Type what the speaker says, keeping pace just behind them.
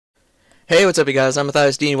Hey, what's up, you guys? I'm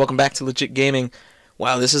Matthias D, and welcome back to Legit Gaming.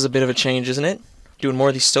 Wow, this is a bit of a change, isn't it? Doing more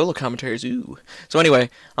of these solo commentaries, ooh. So anyway,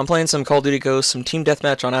 I'm playing some Call of Duty Ghosts, some Team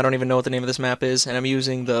Deathmatch on I don't even know what the name of this map is, and I'm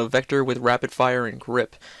using the Vector with Rapid Fire and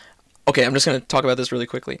Grip. Okay, I'm just going to talk about this really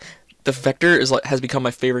quickly. The Vector has become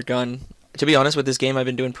my favorite gun. To be honest, with this game, I've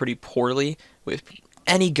been doing pretty poorly with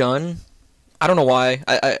any gun. I don't know why.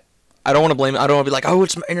 I don't want to blame it. I don't want to be like, oh,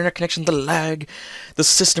 it's my internet connection, the lag. The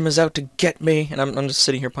system is out to get me. And I'm just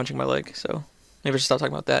sitting here punching my leg, so maybe I should stop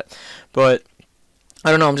talking about that. But I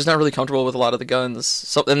don't know. I'm just not really comfortable with a lot of the guns.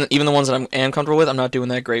 So, and even the ones that I am comfortable with, I'm not doing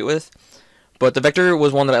that great with. But the Vector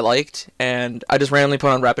was one that I liked, and I just randomly put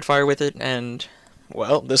on Rapid Fire with it, and,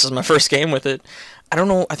 well, this is my first game with it. I don't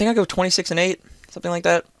know. I think I go 26-8, something like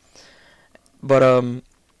that. But,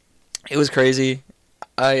 it was crazy.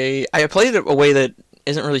 I played it a way that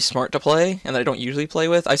isn't really smart to play, and that I don't usually play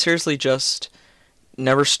with. I seriously just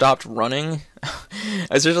never stopped running.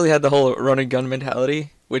 I seriously had the whole run and gun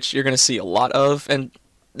mentality, which you're going to see a lot of, and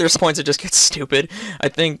there's points it just gets stupid. I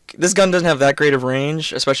think this gun doesn't have that great of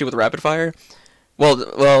range, especially with rapid fire. Well,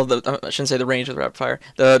 I shouldn't say the range with rapid fire.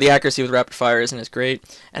 The accuracy with rapid fire isn't as great,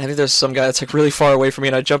 and I think there's some guy that's like really far away from me,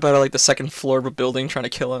 and I jump out of like the second floor of a building trying to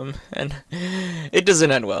kill him, and it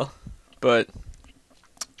doesn't end well. But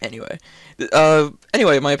anyway,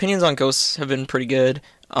 my opinions on Ghosts have been pretty good.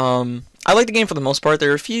 I like the game for the most part.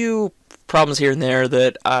 There are a few problems here and there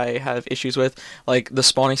that I have issues with, like the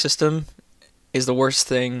spawning system is the worst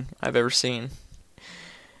thing I've ever seen.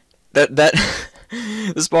 That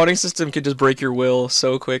the spawning system could just break your will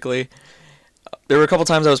so quickly. There were a couple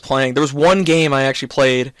times I was playing. There was one game I actually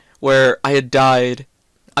played where I had died.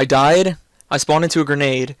 I spawned into a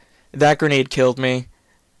grenade. That grenade killed me.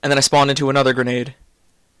 And then I spawned into another grenade.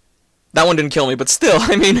 That one didn't kill me, but still,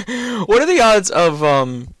 I mean, what are the odds of,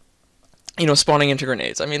 spawning into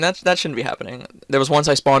grenades? I mean, that shouldn't be happening. There was once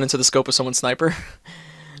I spawned into the scope of someone's sniper.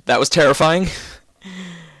 That was terrifying.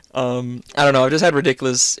 I don't know, I've just had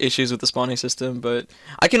ridiculous issues with the spawning system, but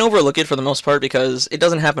I can overlook it for the most part because it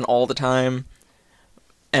doesn't happen all the time.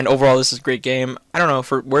 And overall, this is a great game. I don't know,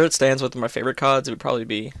 for where it stands with my favorite CODs, it would probably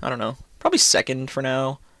be, I don't know, probably second for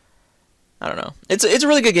now. I don't know. It's a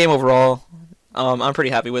really good game overall. I'm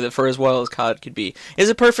pretty happy with it for as well as COD could be. Is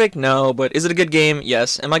it perfect? No, but is it a good game?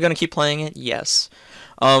 Yes. Am I going to keep playing it? Yes.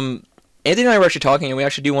 Anthony and I were actually talking, and we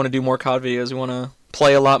actually do want to do more COD videos. We want to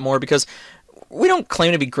play a lot more because we don't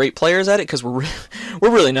claim to be great players at it because we're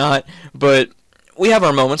really not. But we have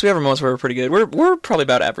our moments. We have our moments where we're pretty good. We're probably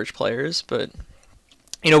about average players, but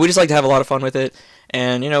we just like to have a lot of fun with it,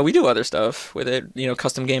 and we do other stuff with it.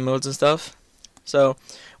 Custom game modes and stuff. So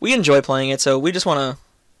we enjoy playing it. So we just want to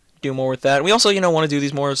do more with that. And we also, want to do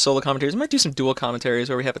these more solo commentaries. We might do some dual commentaries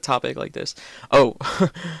where we have a topic like this. Oh,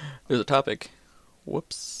 there's a topic.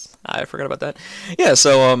 Whoops. I forgot about that. Yeah,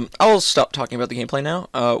 so I'll stop talking about the gameplay now.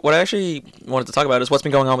 What I actually wanted to talk about is what's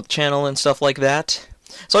been going on with the channel and stuff like that.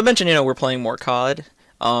 So I mentioned, we're playing more COD.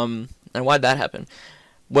 And why'd that happen?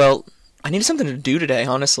 Well, I needed something to do today,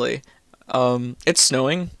 honestly. It's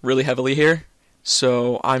snowing really heavily here,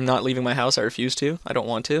 so I'm not leaving my house. I refuse to. I don't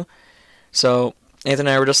want to. So Anthony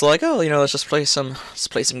and I were just like, oh, let's just play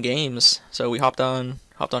some games. So we hopped on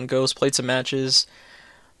Ghost, played some matches.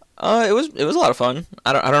 It was a lot of fun.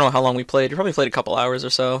 I don't know how long we played. We probably played a couple hours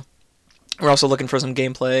or so. We're also looking for some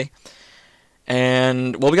gameplay.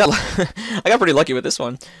 And well, I got pretty lucky with this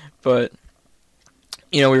one. But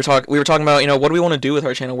we were talking about, what do we want to do with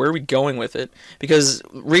our channel? Where are we going with it? Because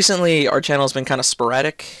recently our channel has been kind of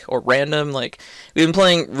sporadic or random. Like we've been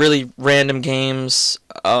playing really random games.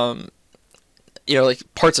 Like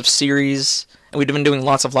parts of series, and we've been doing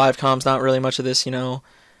lots of live comms, not really much of this,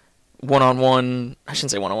 one-on-one, I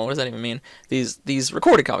shouldn't say one-on-one, what does that even mean? These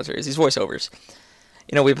recorded commentaries, these voiceovers.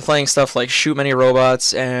 We've been playing stuff like Shoot Many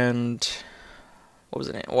Robots, and what was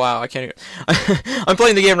the name? Wow, I can't even, I'm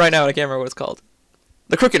playing the game right now, and I can't remember what it's called.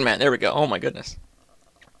 The Crooked Man, there we go, oh my goodness.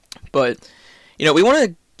 But, we want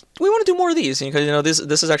to do more of these, because,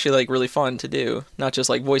 this is actually, like, really fun to do, not just,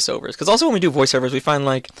 like, voiceovers. Because also when we do voiceovers, we find,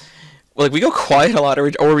 like we go quiet a lot,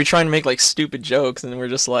 or we try and make like stupid jokes, and we're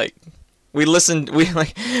just like, we listen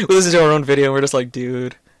to our own video, and we're just like,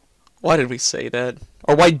 dude, why did we say that,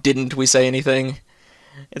 or why didn't we say anything?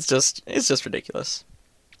 It's just ridiculous.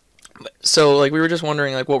 So like we were just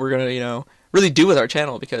wondering like what we're gonna really do with our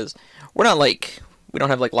channel, because we're not like, we don't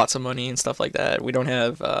have like lots of money and stuff like that. We don't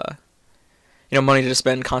have money to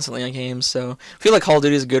spend constantly on games, so I feel like Call of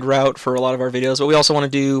Duty is a good route for a lot of our videos, but we also want to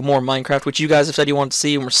do more Minecraft, which you guys have said you want to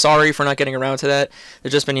see, and we're sorry for not getting around to that.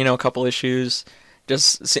 There's just been, a couple issues,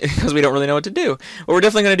 just because we don't really know what to do. But we're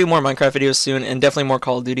definitely going to do more Minecraft videos soon, and definitely more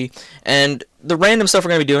Call of Duty, and the random stuff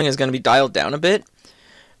we're going to be doing is going to be dialed down a bit,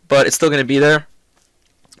 but it's still going to be there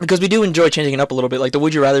because we do enjoy changing it up a little bit. Like the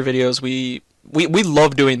Would You Rather videos, we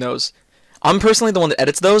love doing those. I'm personally the one that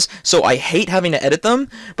edits those, so I hate having to edit them,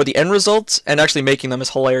 but the end result and actually making them is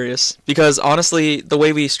hilarious. Because honestly, the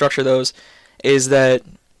way we structure those is that,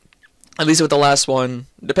 at least with the last one,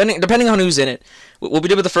 depending on who's in it, what we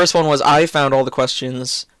did with the first one was I found all the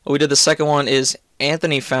questions. What we did the second one is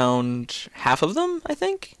Anthony found half of them, I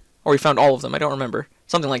think? Or he found all of them, I don't remember.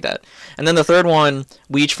 Something like that. And then the third one,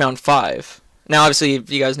 we each found 5. Now, obviously,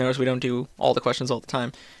 if you guys notice, we don't do all the questions all the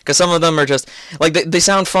time. Because some of them are just, like, they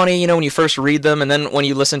sound funny, you know, when you first read them, and then when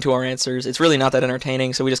you listen to our answers, it's really not that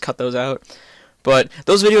entertaining, so we just cut those out. But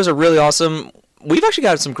those videos are really awesome. We've actually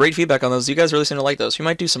got some great feedback on those. You guys really seem to like those. We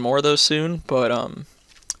might do some more of those soon, but,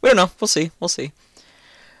 we don't know. We'll see. We'll see.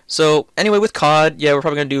 So, anyway, with COD, yeah, we're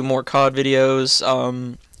probably going to do more COD videos,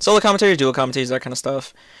 solo commentaries, dual commentaries, that kind of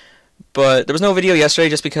stuff. But there was no video yesterday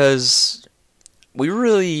just because we were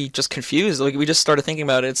really just confused. Like, we just started thinking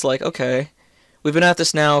about it. It's like, okay, we've been at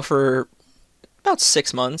this now for about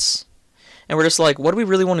 6 months, and we're just like, what do we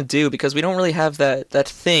really want to do? Because we don't really have that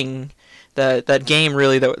thing, that game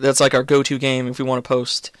really that's like our go-to game if we want to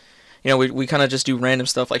post. You know, we kind of just do random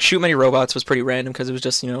stuff. Like Shoot Many Robots was pretty random because it was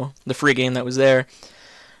just, you know, the free game that was there.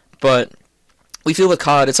 But we feel with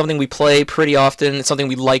COD, it's something we play pretty often. It's something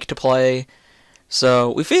we like to play.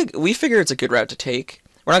 So we figure it's a good route to take.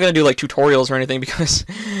 We're not going to do like tutorials or anything because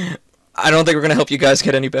I don't think we're going to help you guys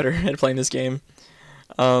get any better at playing this game.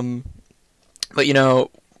 But you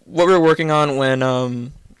know, what we were working on when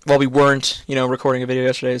while we weren't, you know, recording a video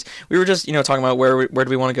yesterday is we were just, you know, talking about where do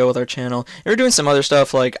we want to go with our channel. And we're doing some other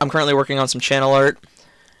stuff. Like I'm currently working on some channel art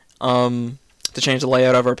to change the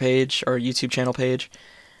layout of our page, our YouTube channel page.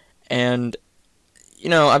 And you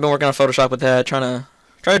know, I've been working on Photoshop with that, trying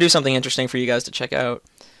to do something interesting for you guys to check out.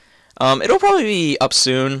 It'll probably be up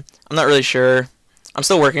soon. I'm not really sure. I'm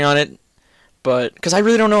still working on it, but because I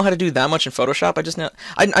really don't know how to do that much in Photoshop.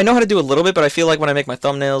 I know how to do a little bit, but I feel like when I make my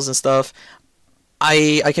thumbnails and stuff,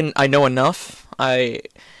 I know enough. I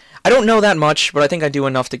don't know that much, but I think I do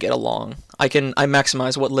enough to get along. I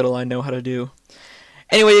maximize what little I know how to do.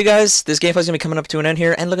 Anyway, you guys, this gameplay's gonna be coming up to an end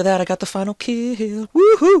here, and look at that, I got the final kill.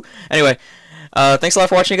 Woohoo! Anyway, thanks a lot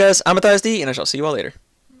for watching, you guys. I'm Matthias D, and I shall see you all later.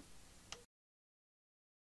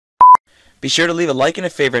 Be sure to leave a like and a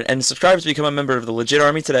favorite, and subscribe to become a member of the Legit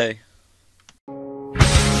Army today.